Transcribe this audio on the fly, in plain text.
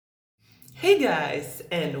Hey guys,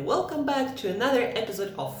 and welcome back to another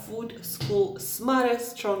episode of Food School Smarter,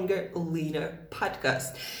 Stronger, Leaner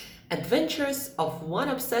podcast. Adventures of one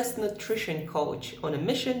obsessed nutrition coach on a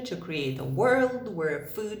mission to create a world where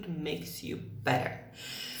food makes you better.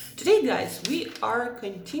 Today, guys, we are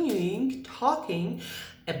continuing talking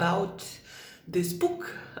about this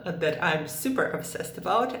book that I'm super obsessed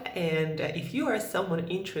about. And if you are someone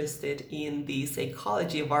interested in the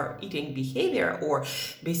psychology of our eating behavior, or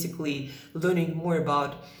basically learning more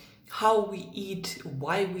about how we eat,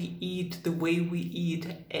 why we eat, the way we eat,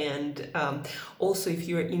 and also if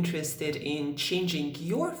you're interested in changing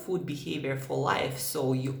your food behavior for life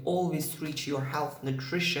so you always reach your health,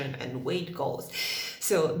 nutrition, and weight goals.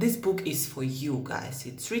 So this book is for you guys.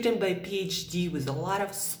 It's written by PhD with a lot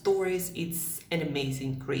of stories. It's an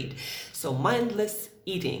amazing read. So Mindless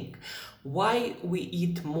Eating, Why We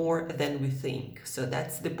Eat More Than We Think. So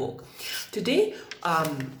that's the book. Today,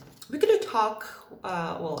 we're going to talk,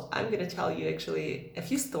 I'm going to tell you actually a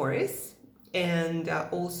few stories, and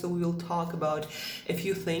also we'll talk about a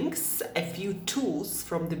few things, a few tools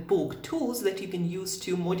from the book, tools that you can use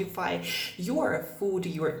to modify your food,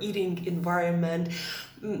 your eating environment,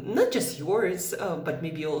 not just yours, but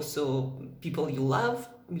maybe also people you love,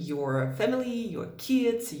 your family, your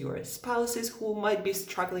kids, your spouses who might be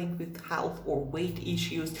struggling with health or weight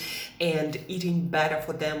issues, and eating better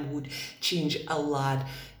for them would change a lot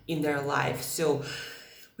in their life. So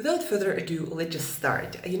without further ado, let's just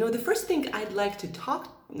start. The first thing I'd like to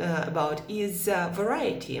talk about is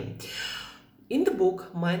variety. In the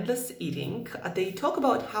book Mindless Eating, they talk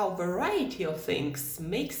about how variety of things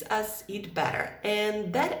makes us eat better,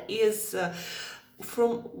 and that is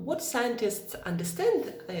from what scientists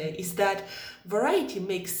understand is that variety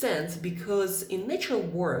makes sense because in natural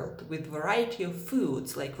world with variety of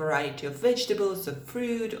foods, like variety of vegetables, of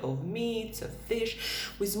fruit, of meats, of fish,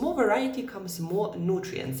 with more variety comes more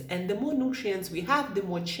nutrients, and the more nutrients we have, the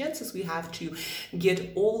more chances we have to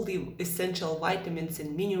get all the essential vitamins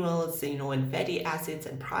and minerals, and fatty acids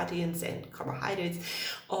and proteins and carbohydrates,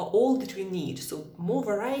 all that we need. So more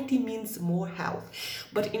variety means more health.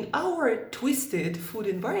 But in our twisted food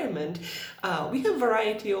environment, we have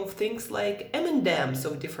variety of things like M&Ms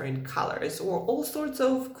of different colors, or all sorts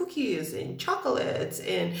of cookies and chocolates,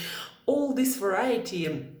 and all this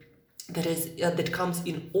variety that comes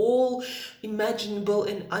in all imaginable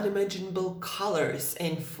and unimaginable colors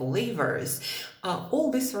and flavors.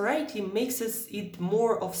 All this variety makes us eat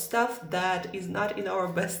more of stuff that is not in our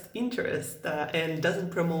best interest and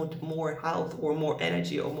doesn't promote more health or more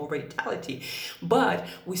energy or more vitality. But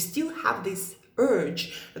we still have this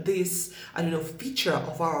urge, this feature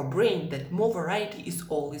of our brain that more variety is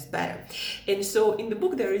always better. And so in the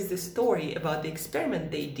book there is this story about the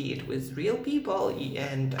experiment they did with real people.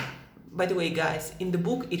 And by the way, guys, in the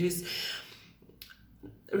book it is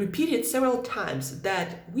repeated several times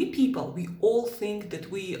that we all think that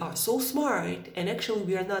we are so smart, and actually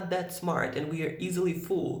we are not that smart, and we are easily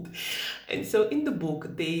fooled. And so in the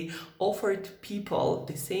book they offered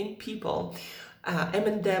the same people,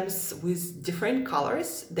 M&Ms with different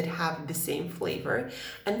colors that have the same flavor,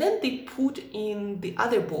 and then they put in the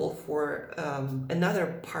other bowl for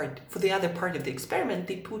the other part of the experiment,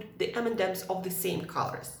 they put the M&Ms of the same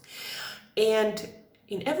colors. And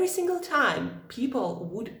in every single time, people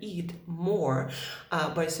would eat more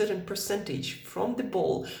by a certain percentage from the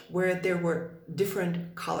bowl where there were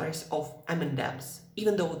different colors of M&Ms,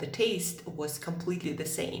 even though the taste was completely the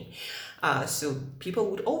same. So people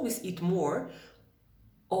would always eat more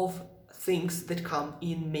of things that come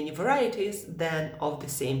in many varieties than of the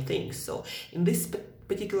same things. So in this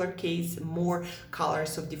particular case, more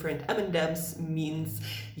colors of different M&Ms means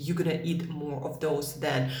you're gonna eat more of those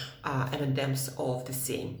than M&Ms of the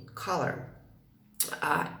same color.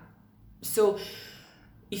 So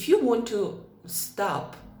if you want to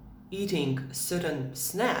stop eating certain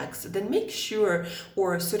snacks, then make sure,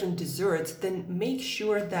 or certain desserts, then make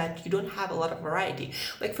sure that you don't have a lot of variety.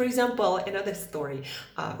 Like, for example, another story,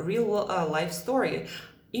 real life story.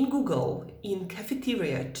 In Google, in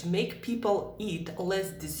cafeteria, to make people eat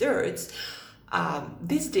less desserts,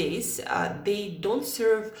 these days they don't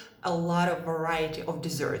serve a lot of variety of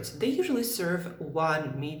desserts. They usually serve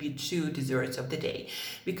 1, maybe 2 desserts of the day,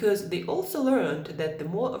 because they also learned that the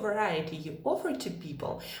more variety you offer to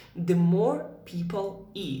people, the more people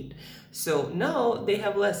eat. So now they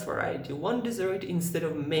have less variety, 1 dessert instead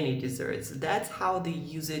of many desserts. That's how they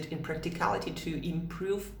use it in practicality to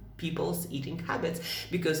improve people's eating habits,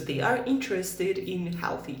 because they are interested in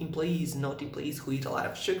healthy employees, not employees who eat a lot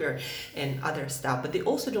of sugar and other stuff. But they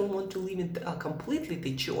also don't want to limit completely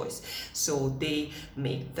the choice, so they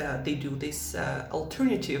do these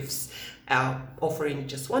alternatives, offering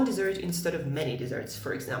just one dessert instead of many desserts,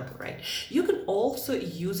 for example, right? You can also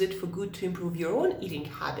use it for good to improve your own eating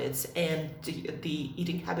habits and the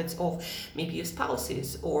eating habits of maybe your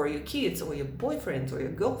spouses or your kids or your boyfriends or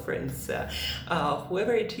your girlfriends,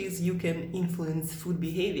 whoever it is. You can influence food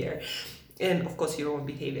behavior, and of course your own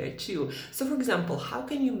behavior too. So for example, how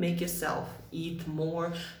can you make yourself eat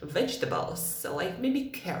more vegetables? So like maybe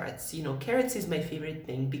carrots. Carrots is my favorite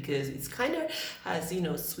thing because it's kind of has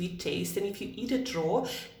sweet taste, and if you eat it raw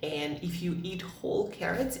and if you eat whole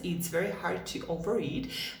carrots, it's very hard to overeat.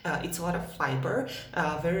 It's a lot of fiber,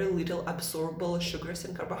 very little absorbable sugars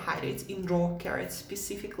and carbohydrates in raw carrots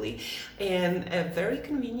specifically, and a very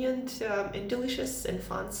convenient and delicious and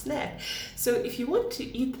fun snack. So if you want to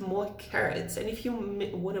eat more carrots, and if you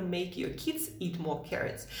want to make your kids eat more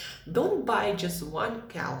carrots, don't buy just one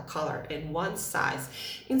color and one size.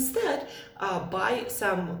 Instead, buy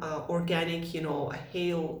some organic,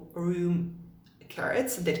 heirloom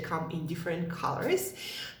carrots that come in different colors,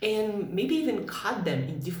 and maybe even cut them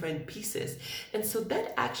in different pieces. And so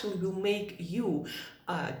that actually will make you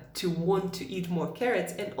to want to eat more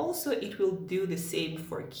carrots, and also it will do the same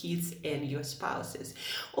for kids and your spouses.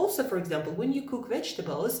 Also, for example, when you cook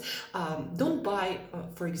vegetables, don't buy,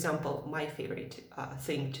 for example, my favorite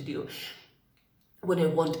thing to do when I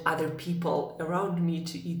want other people around me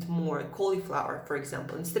to eat more cauliflower, for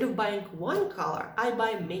example. Instead of buying one color, I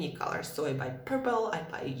buy many colors. So I buy purple, I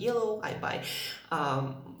buy yellow, I buy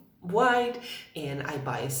white, and I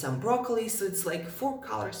buy some broccoli. So it's like 4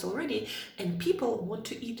 colors already, and people want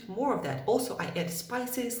to eat more of that. Also, I add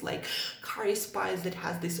spices like curry spice that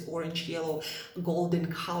has this orange, yellow, golden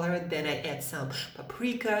color. Then I add some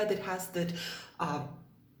paprika that has that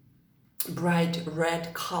bright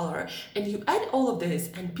red color, and you add all of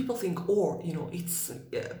this, and people think, it's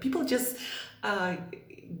people just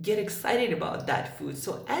get excited about that food.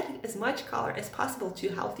 So add as much color as possible to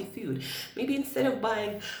healthy food. Maybe instead of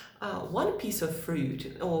buying one piece of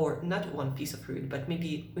fruit, or not one piece of fruit, but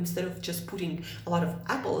maybe instead of just putting a lot of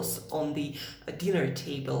apples on the dinner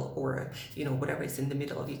table, or whatever is in the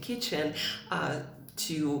middle of your kitchen,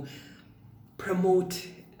 to promote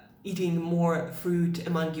eating more fruit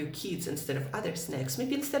among your kids instead of other snacks.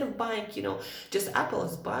 Maybe instead of buying, just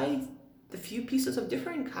apples, buy a few pieces of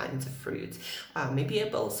different kinds of fruits, maybe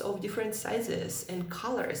apples of different sizes and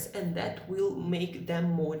colors, and that will make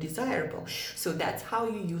them more desirable. So that's how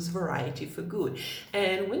you use variety for good.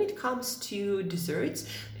 And when it comes to desserts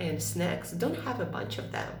and snacks, don't have a bunch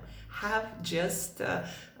of them. Have just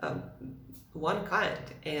one kind,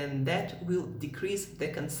 and that will decrease the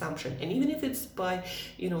consumption. And even if it's by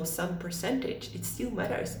some percentage, it still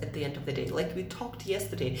matters at the end of the day. Like we talked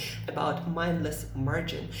yesterday about mindless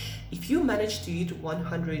margin. If you manage to eat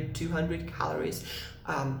 100-200 calories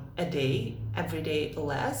a day, every day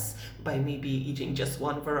less, by maybe eating just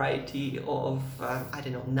one variety of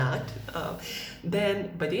nut,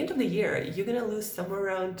 then by the end of the year you're gonna lose somewhere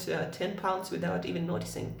around 10 pounds without even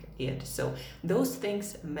noticing it. So those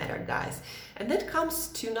things matter, guys. And that comes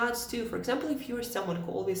to nuts too. For example, if you're someone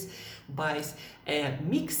who always buys a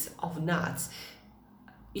mix of nuts,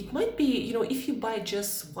 it might be, if you buy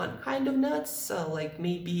just one kind of nuts, like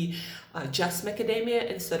maybe just macadamia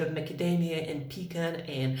instead of macadamia and pecan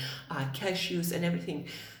and cashews and everything,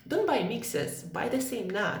 don't buy mixes, buy the same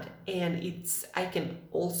nut. And I can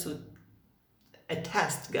also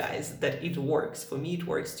attest, guys, that it works. For me, it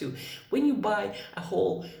works too. When you buy a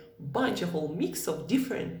whole mix of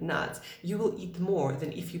different nuts, you will eat more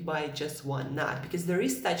than if you buy just one nut, because there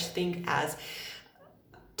is such thing as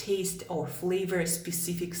taste or flavor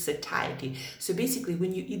specific satiety. So basically,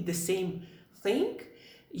 when you eat the same thing,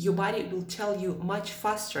 your body will tell you much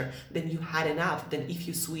faster than you had enough than if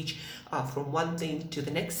you switch from one thing to the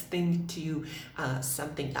next thing to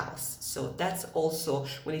something else. So that's also,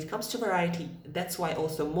 when it comes to variety, that's why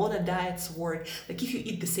also mono diets work. Like if you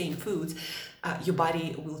eat the same foods, your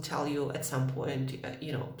body will tell you at some point,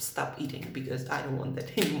 stop eating because I don't want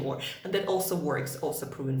that anymore. And that also works, also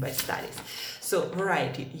proven by studies. So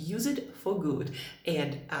variety, use it for good,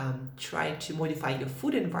 and try to modify your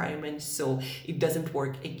food environment so it doesn't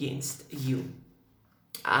work against you.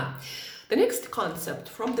 The next concept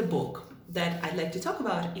from the book that I'd like to talk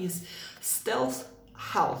about is stealth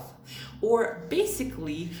health, or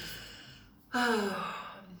basically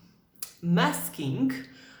masking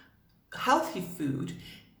healthy food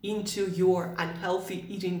into your unhealthy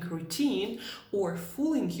eating routine or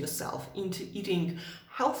fooling yourself into eating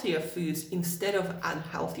healthier foods instead of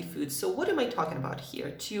unhealthy foods. So what am I talking about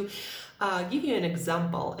here? To give you an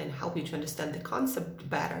example and help you to understand the concept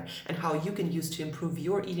better and how you can use to improve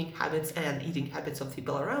your eating habits and eating habits of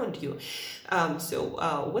people around you.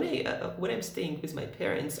 When I'm staying with my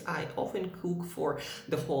parents, I often cook for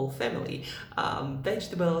the whole family,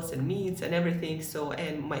 vegetables and meats and everything. So,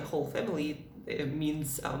 and my whole family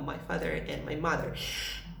means my father and my mother,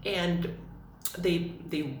 and they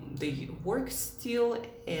work still.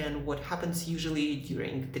 And what happens usually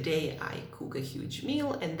during the day, I cook a huge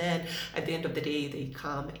meal, and then at the end of the day they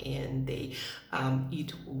come and they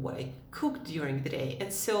eat what I cooked during the day.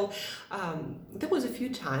 And so there was a few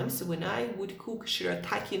times when I would cook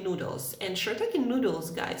shirataki noodles. And shirataki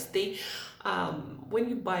noodles, guys, they when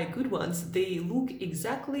you buy good ones, they look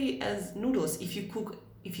exactly as noodles if you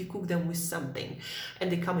cook them with something,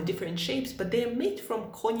 and they come in different shapes, but they're made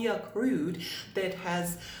from konjac root that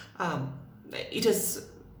has it is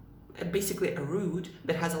basically a root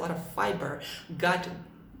that has a lot of gut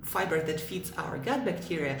fiber that feeds our gut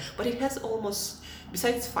bacteria, but it has almost,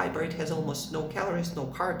 besides fiber, it has almost no calories, no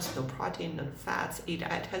carbs, no protein, no fats. It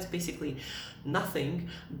has basically nothing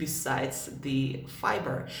besides the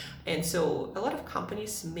fiber. And so a lot of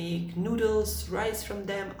companies make noodles, rice from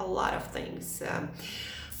them, a lot of things.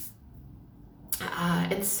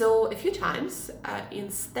 And so a few times,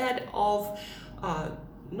 instead of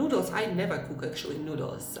noodles, I never cook actually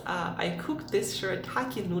noodles. I cook this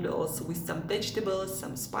shirataki noodles with some vegetables,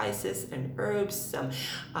 some spices and herbs, some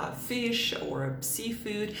fish or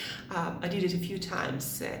seafood. I did it a few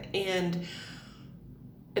times. And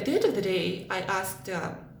at the end of the day, I asked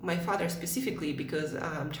my father specifically, because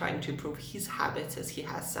I'm trying to improve his habits as he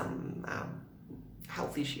has some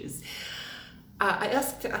health issues. I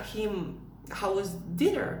asked him, how was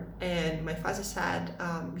dinner? And my father said,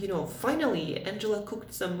 finally Angela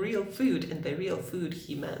cooked some real food. And by real food,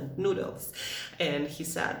 he meant noodles. And he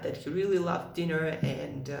said that he really loved dinner,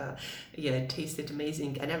 and it tasted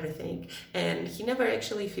amazing and everything. And he never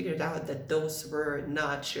actually figured out that those were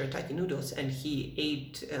not shirataki noodles, and he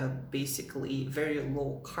ate basically very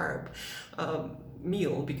low carb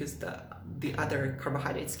meal, because the other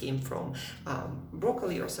carbohydrates came from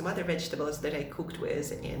broccoli or some other vegetables that I cooked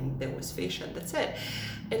with, and there was fish, and that's it.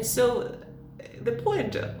 And so the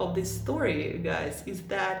point of this story, guys, is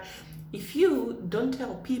that if you don't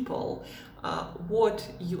tell people what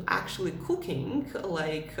you actually cooking,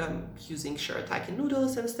 like using shirataki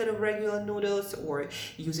noodles instead of regular noodles, or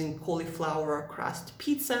using cauliflower crust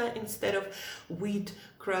pizza instead of wheat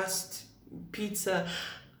crust pizza,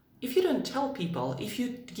 if you don't tell people, if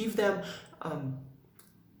you give them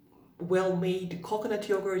well-made coconut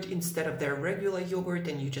yogurt instead of their regular yogurt,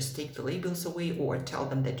 and you just take the labels away, or tell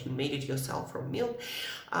them that you made it yourself from milk,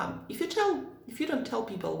 if you don't tell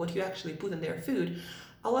people what you actually put in their food,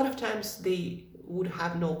 a lot of times they would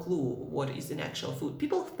have no clue what is in actual food.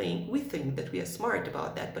 We think that we are smart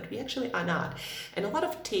about that, but we actually are not. And a lot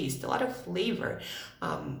of taste, a lot of flavor,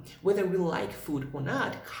 whether we like food or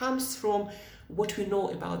not, comes from what we know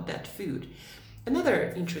about that food.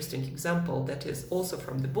 Another interesting example that is also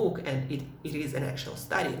from the book, and it is an actual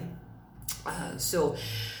study. So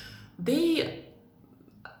they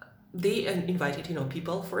invited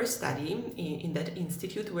people for a study in that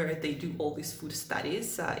institute where they do all these food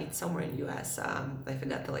studies. It's somewhere in US. I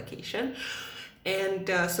forgot the location. And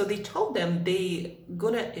so they told them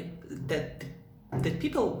that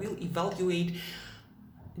people will evaluate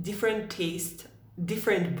different taste,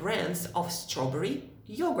 different brands of strawberry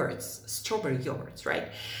yogurts, right?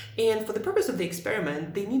 And for the purpose of the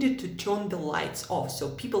experiment, they needed to turn the lights off so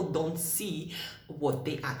people don't see what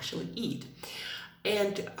they actually eat.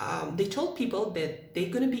 And they told people that they're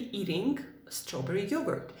going to be eating strawberry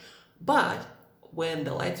yogurt. But when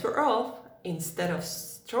the lights were off, instead of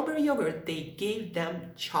strawberry yogurt, they gave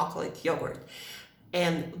them chocolate yogurt.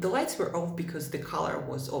 And the lights were off because the color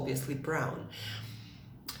was obviously brown,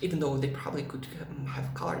 even though they probably could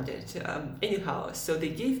have colored it anyhow. So they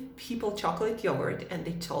gave people chocolate yogurt, and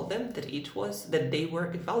they told them that they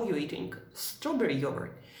were evaluating strawberry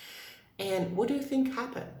yogurt. And what do you think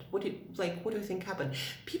happened? What do you think happened?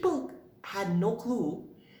 People had no clue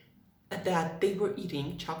that they were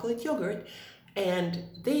eating chocolate yogurt, and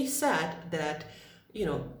they said that,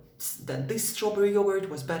 that this strawberry yogurt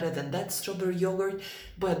was better than that strawberry yogurt,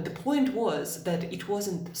 but the point was that it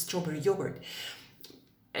wasn't strawberry yogurt.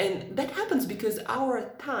 And that happens because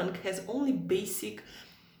our tongue has only basic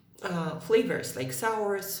flavors like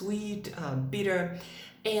sour, sweet, bitter,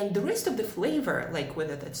 And the rest of the flavor, like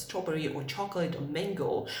whether that's strawberry or chocolate or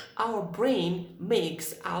mango, our brain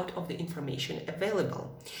makes out of the information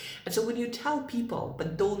available. And so when you tell people,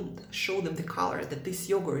 but don't show them the color, that this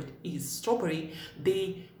yogurt is strawberry,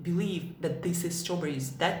 they believe that this is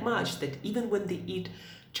strawberries that much that even when they eat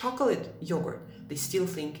chocolate yogurt, they still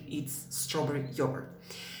think it's strawberry yogurt.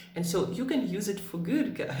 And so you can use it for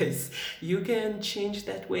good, guys. You can change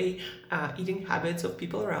that way eating habits of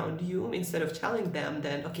people around you. Instead of telling them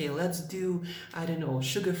then, okay, let's do, I don't know,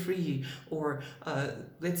 sugar-free, or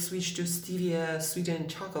let's switch to stevia sweetened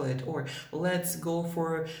chocolate, or let's go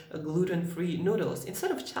for gluten-free noodles.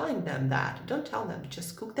 Instead of telling them that, don't tell them,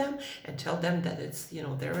 just cook them and tell them that it's,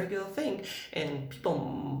 their regular thing. And people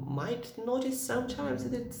might notice sometimes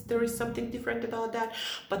that there is something different about that,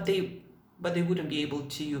 but they wouldn't be able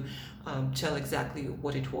to tell exactly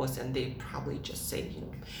what it was, and they probably just say,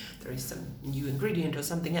 there is some new ingredient or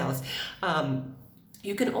something else.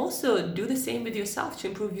 You can also do the same with yourself to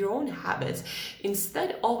improve your own habits.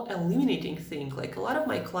 Instead of eliminating things, like a lot of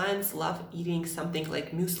my clients love eating something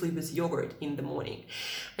like muesli with yogurt in the morning.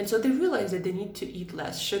 And so they realize that they need to eat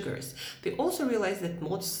less sugars. They also realize that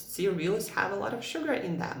most cereals have a lot of sugar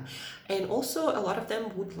in them. And also a lot of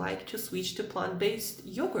them would like to switch to plant-based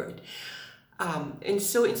yogurt. And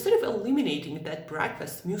so instead of eliminating that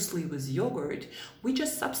breakfast muesli with yogurt, we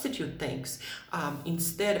just substitute things.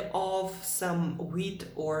 Instead of some wheat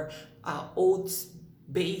or oats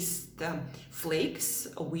based flakes,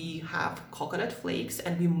 we have coconut flakes,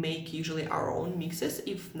 and we make usually our own mixes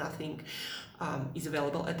if nothing is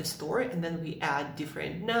available at the store, and then we add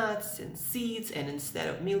different nuts and seeds, and instead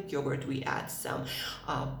of milk yogurt we add some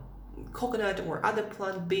coconut or other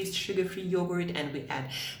plant-based sugar-free yogurt, and we add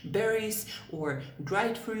berries or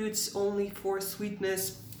dried fruits only for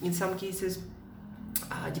sweetness in some cases,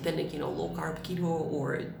 depending, low-carb keto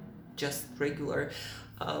or just regular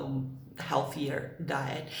healthier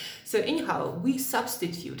diet. So anyhow, we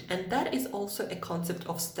substitute, and that is also a concept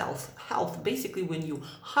of stealth health. Basically, when you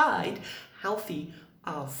hide healthy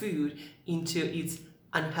food into its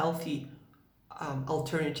unhealthy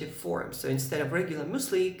alternative form. So instead of regular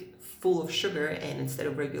muesli full of sugar, and instead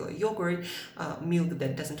of regular yogurt, milk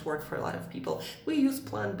that doesn't work for a lot of people, we use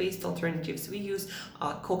plant-based alternatives. We use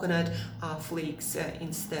coconut flakes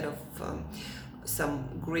instead of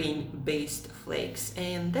some grain-based flakes,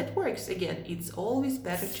 and that works. Again, it's always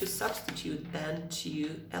better to substitute than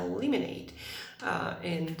to eliminate.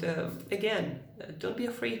 Again, don't be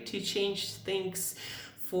afraid to change things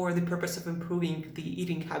for the purpose of improving the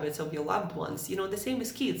eating habits of your loved ones. The same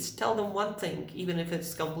as kids. Tell them one thing, even if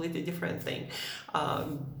it's a completely different thing.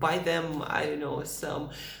 Buy them, I don't know,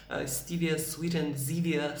 some stevia sweetened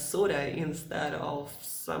Zevia soda instead of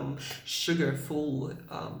some sugar-full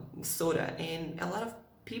soda. And a lot of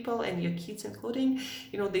people, and your kids including,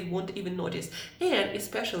 they won't even notice. And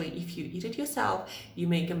especially if you eat it yourself, you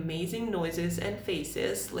make amazing noises and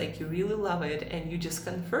faces like you really love it, and you just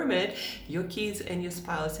confirm it, your kids and your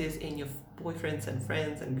spouses and your boyfriends and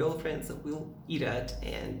friends and girlfriends will eat it,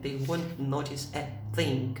 and they won't notice a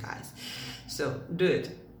thing, guys. So do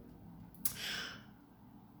it.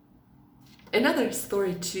 Another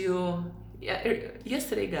story too.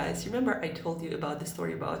 Yesterday, guys, remember I told you about the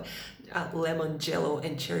story about lemon jello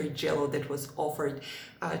and cherry jello that was offered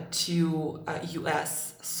to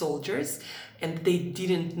US soldiers, and they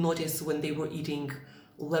didn't notice when they were eating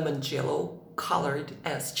lemon jello colored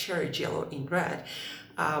as cherry jello in red.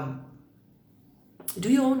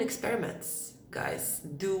 Do your own experiments, guys.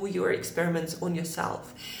 Do your experiments on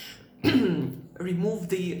yourself. Remove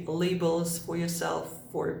the labels for yourself,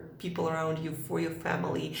 for people around you, for your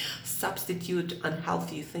family. Substitute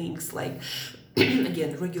unhealthy things like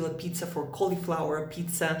again, regular pizza for cauliflower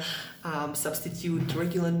pizza. Substitute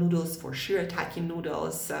regular noodles for shirataki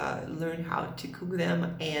noodles. Learn how to cook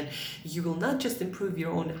them, and you will not just improve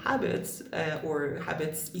your own habits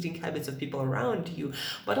eating habits of people around you,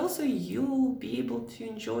 but also you'll be able to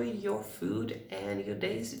enjoy your food and your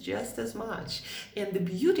days just as much. And the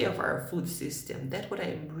beauty of our food system, that's what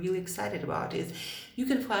I'm really excited about, is you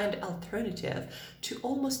can find alternative to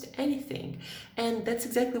almost anything, and that's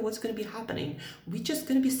exactly what's going to be happening. We're just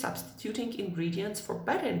going to be substituting ingredients for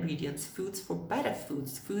better ingredients, foods for better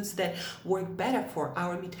foods, foods that work better for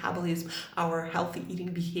our metabolism, our healthy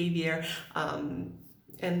eating behavior.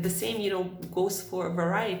 And the same, goes for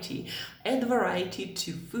variety. Add variety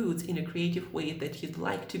to foods in a creative way that you'd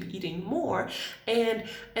like to be eating more, and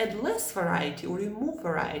add less variety or remove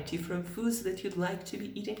variety from foods that you'd like to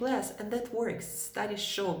be eating less. And that works. Studies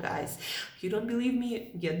show, guys. If you don't believe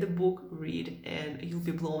me, get the book, read, and you'll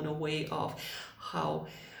be blown away of how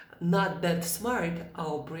not that smart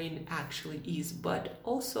our brain actually is, but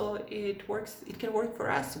also it can work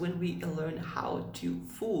for us when we learn how to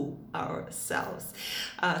fool ourselves.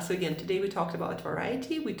 So again, today we talked about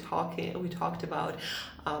variety. We talked about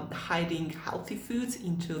hiding healthy foods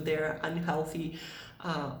into their unhealthy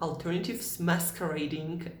alternatives,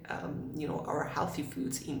 masquerading our healthy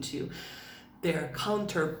foods into their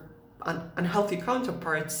unhealthy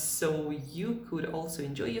counterparts, so you could also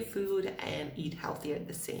enjoy your food and eat healthy at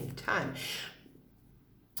the same time.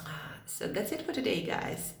 So that's it for today,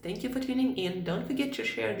 guys. Thank you for tuning in. Don't forget to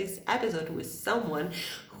share this episode with someone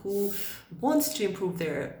who wants to improve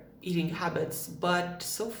their eating habits, but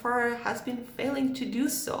so far has been failing to do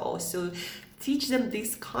so. So teach them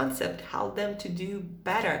this concept, help them to do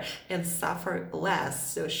better and suffer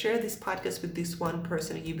less. So share this podcast with this one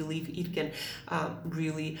person you believe it can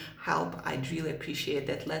really help. I'd really appreciate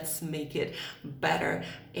that. Let's make it better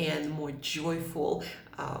and more joyful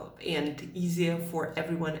and easier for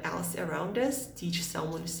everyone else around us. Teach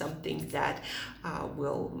someone something that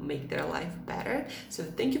will make their life better. So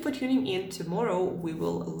thank you for tuning in. Tomorrow we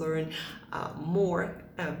will learn more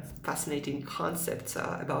fascinating concepts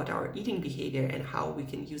about our eating behavior and how we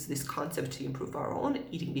can use this concept to improve our own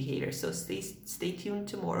eating behavior. So stay tuned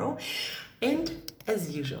tomorrow. And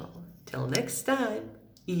as usual, till next time,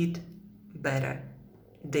 eat better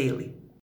daily.